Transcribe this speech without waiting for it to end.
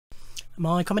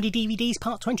My Comedy DVDs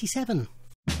Part 27.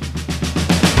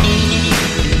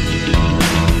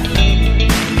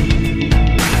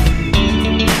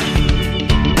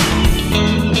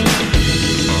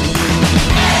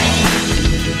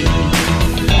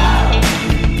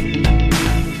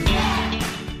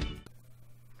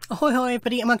 Ahoy hoy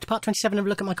everybody, I'm on to part 27 of a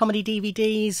look at my comedy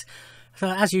DVDs. So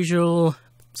as usual,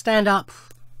 stand-up,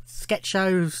 sketch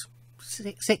shows,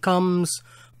 sitcoms,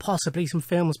 possibly some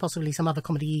films, possibly some other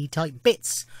comedy type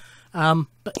bits.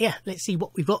 But yeah, let's see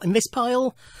what we've got in this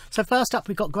pile. So first up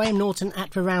we've got Graham Norton at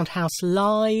the Roundhouse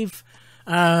Live.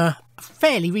 A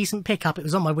fairly recent pickup. It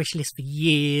was on my wish list for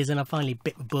years and I finally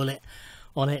bit the bullet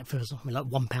on it for something like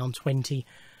 £1.20.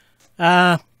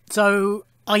 So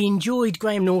I enjoyed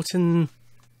Graham Norton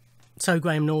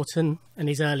and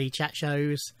his early chat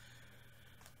shows.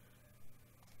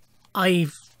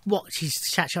 I've watched his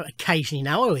chat show occasionally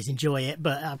now. I always enjoy it,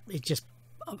 but it just,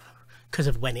 because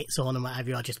of when it's on and what have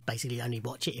you, I just basically only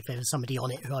watch it if there's somebody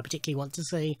on it who I particularly want to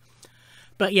see.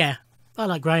 But yeah, I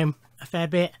like Graham a fair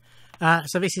bit.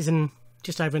 So this is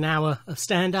just over an hour of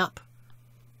stand-up,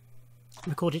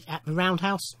 recorded at the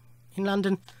Roundhouse in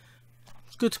London.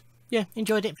 It's good. Yeah,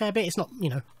 enjoyed it a fair bit. It's not,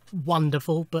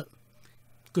 wonderful, but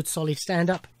good solid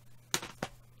stand-up.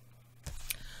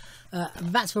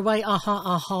 That's the way Aha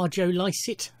Aha Joe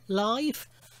Lycett live.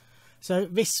 So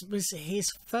this was his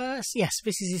first, yes,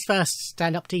 this is his first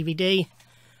stand-up DVD.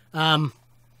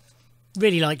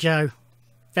 Really like Joe,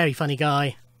 very funny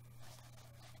guy.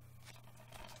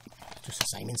 Just the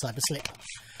same inside the slip.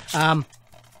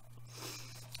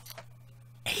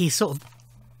 He's sort of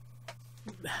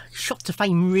shot to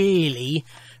fame really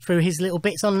through his little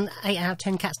bits on 8 out of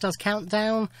 10 Cats Does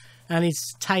Countdown and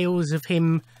his tales of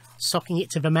him socking it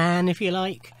to the man, if you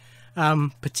like,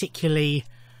 particularly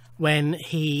when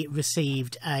he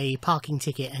received a parking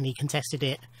ticket and he contested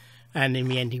it, and in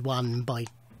the end he won by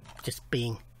just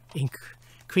being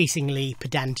increasingly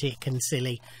pedantic and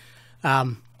silly.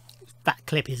 That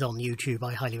clip is on YouTube.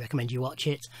 I highly recommend you watch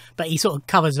it. But he sort of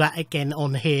covers that again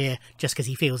on here just because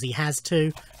he feels he has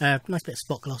to. Nice bit of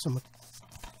spot gloss on the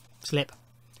slip,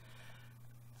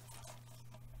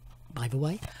 by the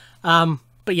way.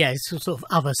 But yeah, it's sort of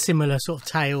other similar sort of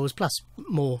tales, plus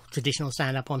more traditional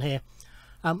stand-up on here.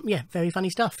 Yeah, very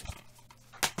funny stuff.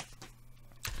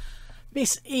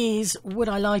 This is Would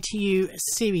I Lie to You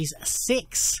Series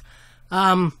 6.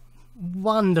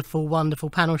 Wonderful, wonderful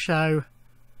panel show.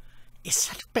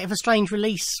 It's a bit of a strange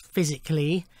release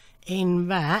physically in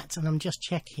that, and I'm just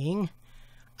checking,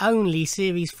 only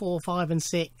Series 4, 5 and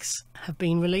 6 have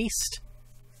been released,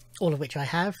 all of which I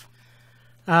have.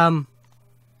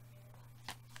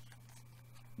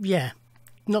 Yeah,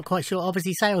 not quite sure.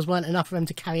 Obviously sales weren't enough for them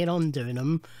to carry it on doing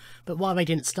them, but why they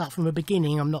didn't start from the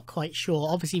beginning I'm not quite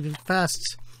sure. Obviously the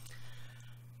first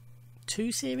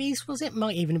 2 series, was it?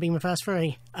 Might even have been the first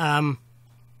 3. Had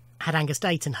Angus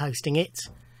Dayton hosting it,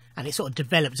 and it sort of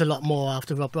developed a lot more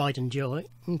after Rob Brydon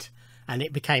joined, and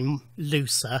it became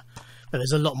looser. But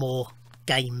there's a lot more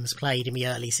games played in the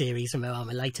early series than there are in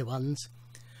the later ones.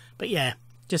 But yeah,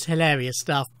 just hilarious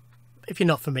stuff if you're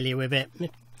not familiar with it.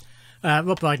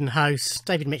 Rob Brydon hosts,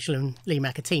 David Mitchell and Lee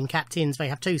Mack are team captains. They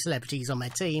have 2 celebrities on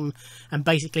their team, and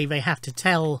basically they have to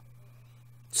tell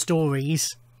stories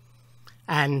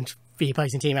and the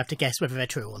opposing team have to guess whether they're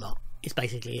true or not. It's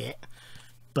basically it.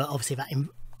 But obviously that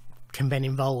can then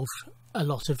involve a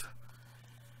lot of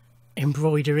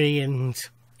embroidery and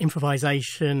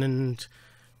improvisation and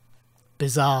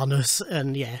bizarreness,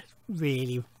 and yeah,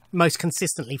 really most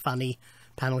consistently funny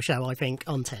panel show I think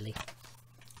on telly.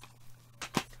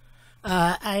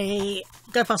 A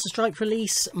Go Faster Stripe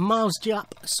release, Miles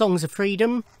Jupp, Songs of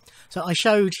Freedom. So I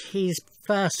showed his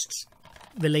first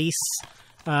release,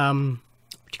 which I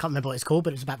can't remember what it's called,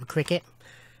 but it's about the cricket.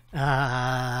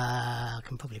 I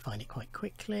can probably find it quite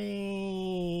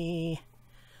quickly.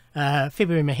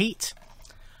 Fibber in the Heat.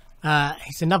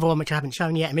 It's another one which I haven't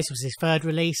shown yet, and this was his 3rd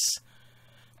release.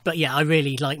 But yeah, I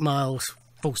really like Miles,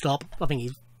 full stop. I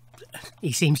think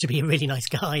he seems to be a really nice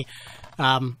guy.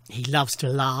 He loves to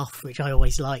laugh, which I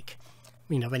always like.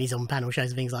 When he's on panel shows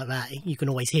and things like that, you can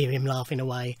always hear him laughing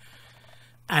away.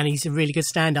 And he's a really good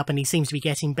stand-up, and he seems to be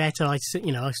getting better.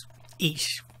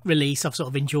 Each release I've sort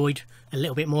of enjoyed a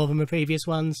little bit more than the previous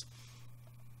ones.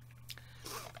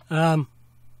 Yeah,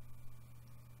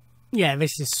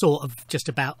 this is sort of just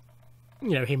about,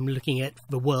 him looking at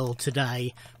the world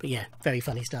today. But yeah, very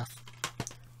funny stuff.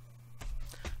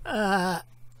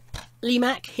 Lee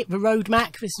Mack, Hit the Road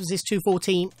Mack. This was his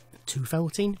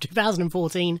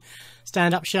 2014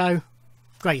 stand-up show.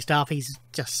 Great stuff. He's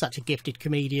just such a gifted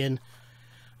comedian.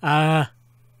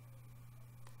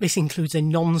 This includes a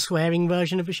non-swearing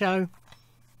version of the show,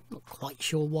 Not quite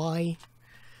sure why.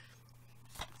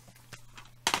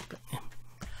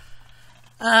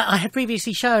 I had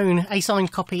previously shown a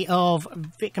signed copy of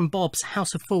Vic and Bob's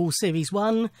House of Fools Series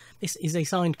 1. This is a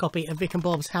signed copy of Vic and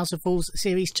Bob's House of Fools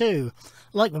Series 2.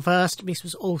 Like the first, this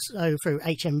was also through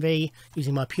HMV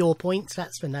using my Pure Points.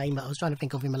 That's the name that I was trying to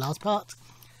think of in my last part.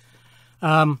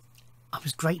 I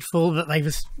was grateful that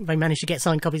they managed to get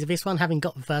signed copies of this one, having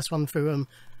got the first one through them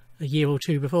a year or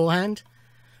two beforehand.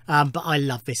 But I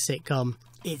love this sitcom.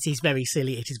 It is very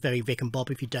silly. It is very Vic and Bob.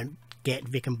 If you don't get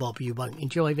Vic and Bob, you won't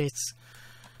enjoy this.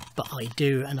 But I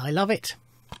do, and I love it.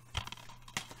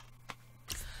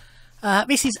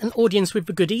 This is an audience with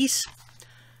the goodies.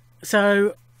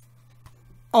 So,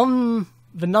 on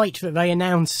the night that they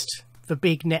announced the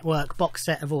big network box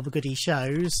set of all the goodies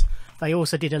shows, they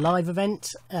also did a live event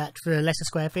at the Leicester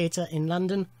Square Theatre in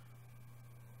London,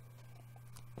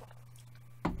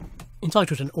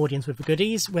 entitled An Audience with the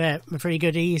Goodies, where the three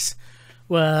goodies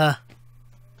were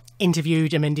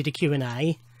interviewed and then did a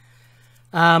Q&A.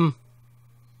 I'm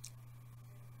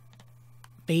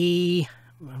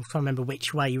trying to remember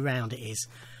which way round it is.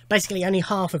 Basically, only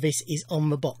half of this is on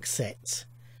the box set.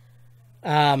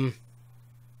 I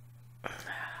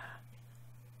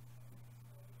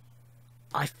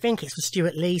think it's the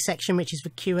Stuart Lee section, which is the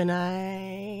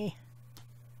Q&A.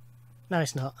 No,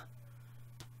 it's not.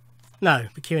 No,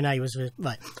 the Q&A was the...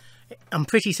 Right. I'm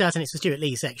pretty certain it's the Stuart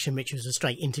Lee section, which was a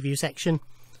straight interview section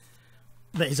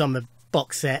that is on the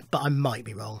box set, but I might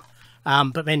be wrong.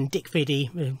 But then Dick Fiddy,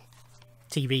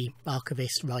 TV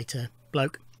archivist, writer,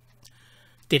 bloke,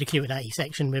 did a Q&A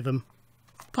section with them.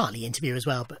 Partly interview as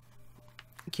well, but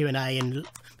Q&A, and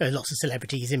there were lots of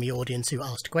celebrities in the audience who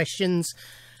asked questions.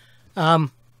 But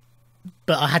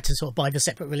I had to sort of buy the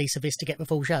separate release of this to get the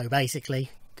full show,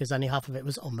 basically, because only half of it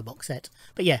was on the box set.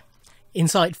 But yeah,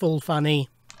 insightful, funny,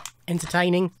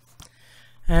 entertaining,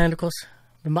 and of course,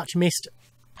 the much missed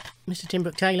Mr. Tim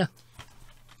Brooke-Taylor.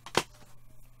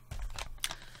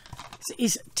 This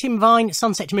is Tim Vine,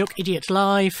 Sunset to Milk, Idiot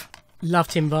Live. Love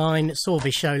Tim Vine. Saw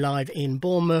this show live in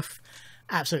Bournemouth.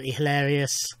 Absolutely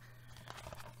hilarious.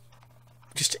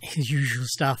 Just his usual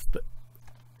stuff, but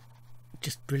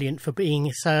just brilliant for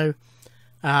being so.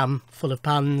 Full of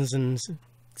puns and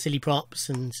silly props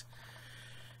and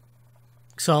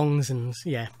songs, and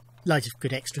yeah, loads of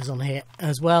good extras on here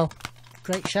as well.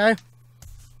 Great show.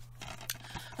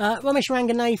 Romesh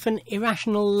Ranganathan,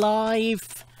 Irrational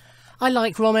Live. I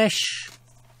like Romesh.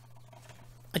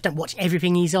 I don't watch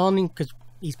everything he's on because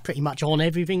he's pretty much on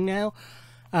everything now.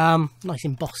 Nice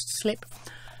embossed slip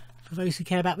for those who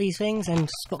care about these things, and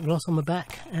spot gloss on the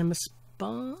back and the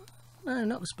spine. No,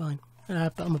 not the spine,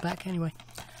 but on the back anyway.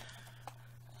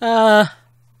 Got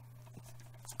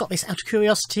this out of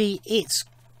curiosity. It's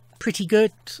pretty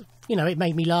good. You know, it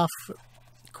made me laugh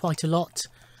quite a lot.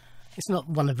 It's not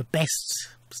one of the best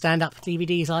stand-up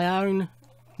DVDs I own.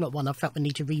 Not one I've felt the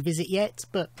need to revisit yet,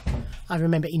 but I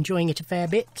remember enjoying it a fair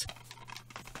bit.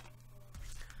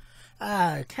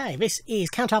 Okay, this is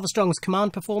Count Armstrong's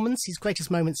Command performance, his greatest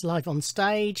moments live on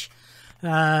stage.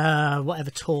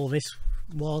 Whatever tour this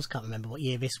was, can't remember what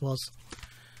year this was.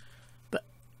 But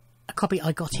a copy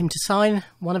I got him to sign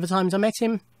one of the times I met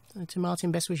him. To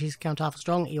Martin, best wishes, Count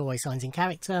Armstrong. He always signs in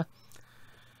character.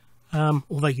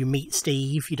 Although you meet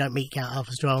Steve, you don't meet Count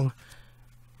Armstrong.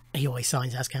 He always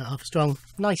signs as Count Armstrong.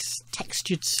 Nice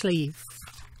textured sleeve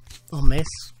on this,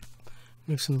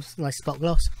 with some nice spot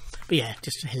gloss. But yeah,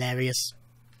 just hilarious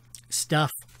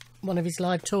stuff. One of his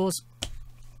live tours.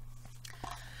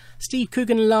 Steve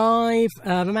Coogan Live,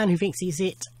 The Man Who Thinks He's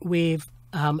It, with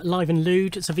Live and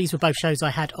Lewd. So these were both shows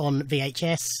I had on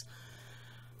VHS.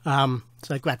 So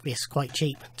I grabbed this quite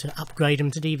cheap to upgrade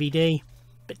them to DVD.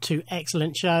 But two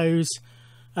excellent shows.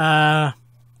 I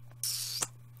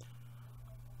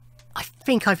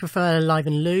think I prefer Live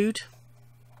and Lewd.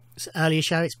 It's an earlier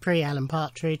show, it's pre-Alan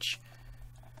Partridge.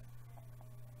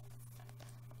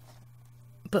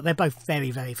 But they're both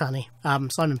very, very funny.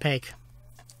 Simon Pegg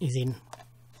is in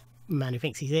Man Who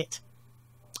Thinks He's It.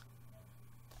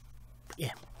 But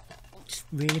yeah, just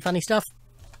really funny stuff.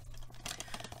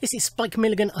 This is Spike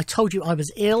Milligan, I Told You I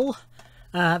Was Ill.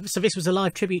 So this was a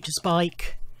live tribute to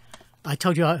Spike. I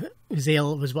Told You I Was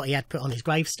Ill was what he had put on his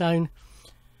gravestone.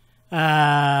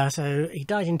 So he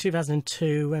died in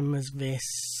 2002. When was this?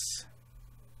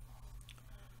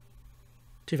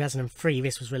 2003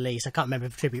 this was released. I can't remember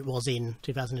if the tribute was in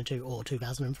 2002 or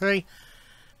 2003,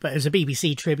 but it was a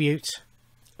BBC tribute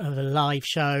of a live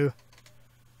show.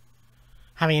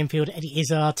 Harry Enfield, Eddie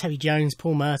Izzard, Terry Jones,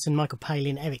 Paul Merton, Michael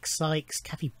Palin, Eric Sykes,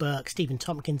 Kathy Burke, Stephen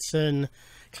Tompkinson,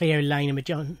 Cleo Lane and the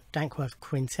John Dankworth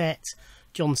Quintet,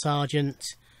 John Sargent,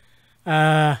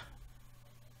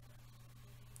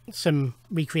 some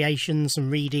recreations, some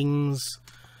readings,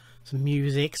 some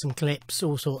music, some clips,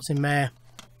 all sorts in there.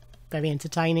 Very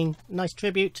entertaining. Nice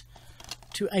tribute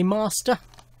to a master.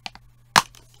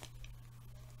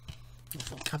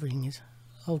 Covering his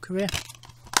whole career.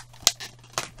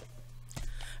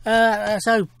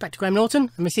 So back to Graham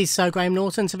Norton, and this is So Graham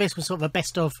Norton. So this was sort of a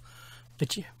best of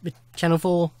the Channel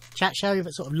 4 chat show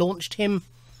that sort of launched him.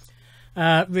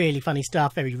 Really funny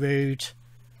stuff, very rude.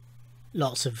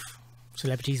 Lots of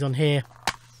celebrities on here.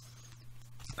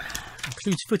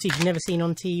 Includes footage you've never seen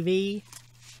on TV.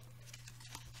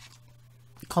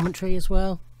 Commentary as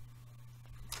well.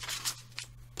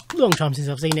 Long time since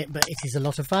I've seen it, but it is a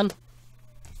lot of fun.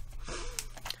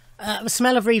 The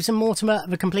Smell of Reeves and Mortimer,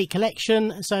 the complete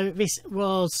collection. So this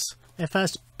was their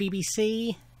first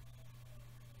BBC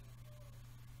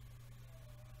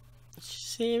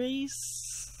series.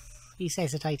 He's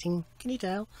hesitating. Can you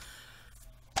tell?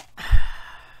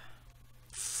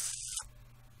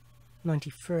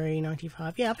 93,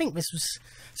 95. Yeah, I think this was...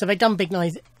 So they'd done Big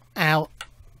Night Out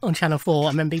on Channel 4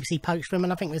 and then BBC poached them,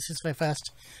 and I think this was their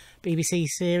first BBC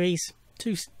series.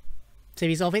 2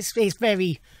 series of it. It's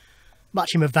very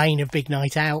much in the vein of Big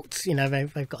Night Out. You know,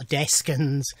 they've got a desk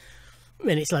and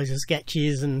then it's loads of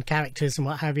sketches and characters and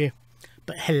what have you.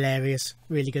 But hilarious.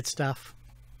 Really good stuff.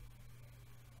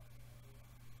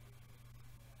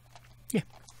 Yeah.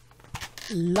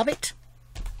 Love it.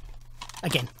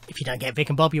 Again, if you don't get Vic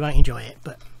and Bob, you won't enjoy it.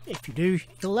 But if you do,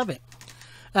 you'll love it.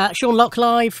 Sean Lock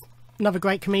Live. Another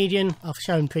great comedian. I've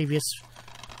shown previous...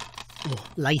 Well,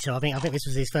 later, I think this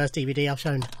was his first DVD. I've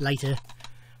shown later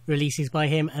releases by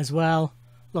him as well.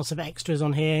 Lots of extras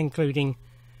on here, including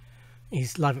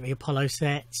his Live at the Apollo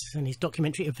sets and his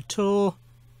documentary of the tour.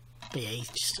 But yeah, he's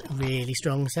just a really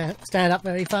strong stand-up,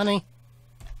 very funny.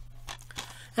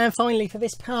 And finally, for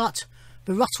this part,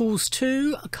 The Ruttles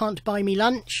 2, Can't Buy Me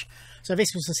Lunch. So this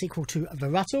was the sequel to The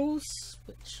Ruttles,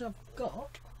 which I've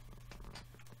got.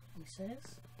 He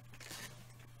says.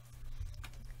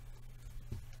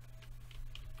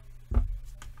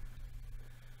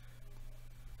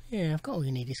 Yeah, I've got all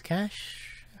you need is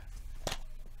cash.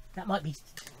 That might be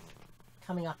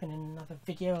coming up in another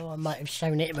video, or I might have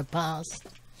shown it in the past.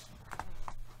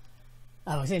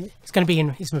 Oh, it's going to be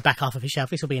in the back half of the shelf.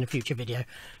 This will be in a future video.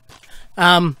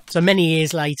 So many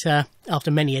years later,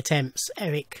 after many attempts,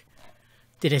 Eric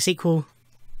did a sequel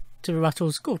to The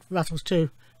Ruttles called Ruttles 2,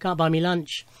 Can't Buy Me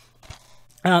Lunch.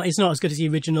 It's not as good as the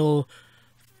original.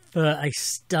 For a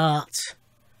start,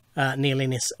 Neil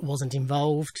Innes wasn't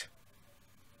involved.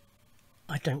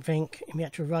 I don't think in the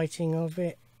actual writing of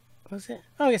it. Was it?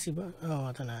 Oh, yes, he was. Oh,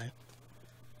 I don't know.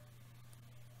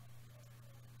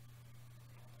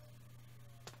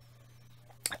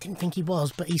 I didn't think he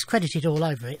was, but he's credited all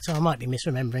over it, so I might be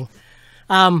misremembering.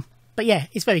 But yeah,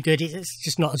 it's very good. It's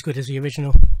just not as good as the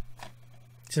original.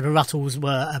 So the Ruttles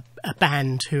were a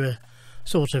band who are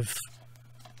sort of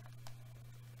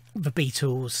the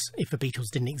Beatles, if the Beatles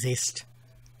didn't exist.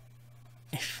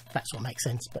 If that's what makes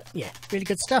sense. But yeah, really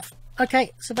good stuff.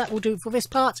 Okay, so that will do for this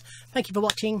part. Thank you for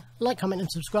watching. Like, comment and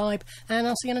subscribe, and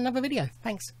I'll see you in another video.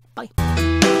 Thanks. Bye.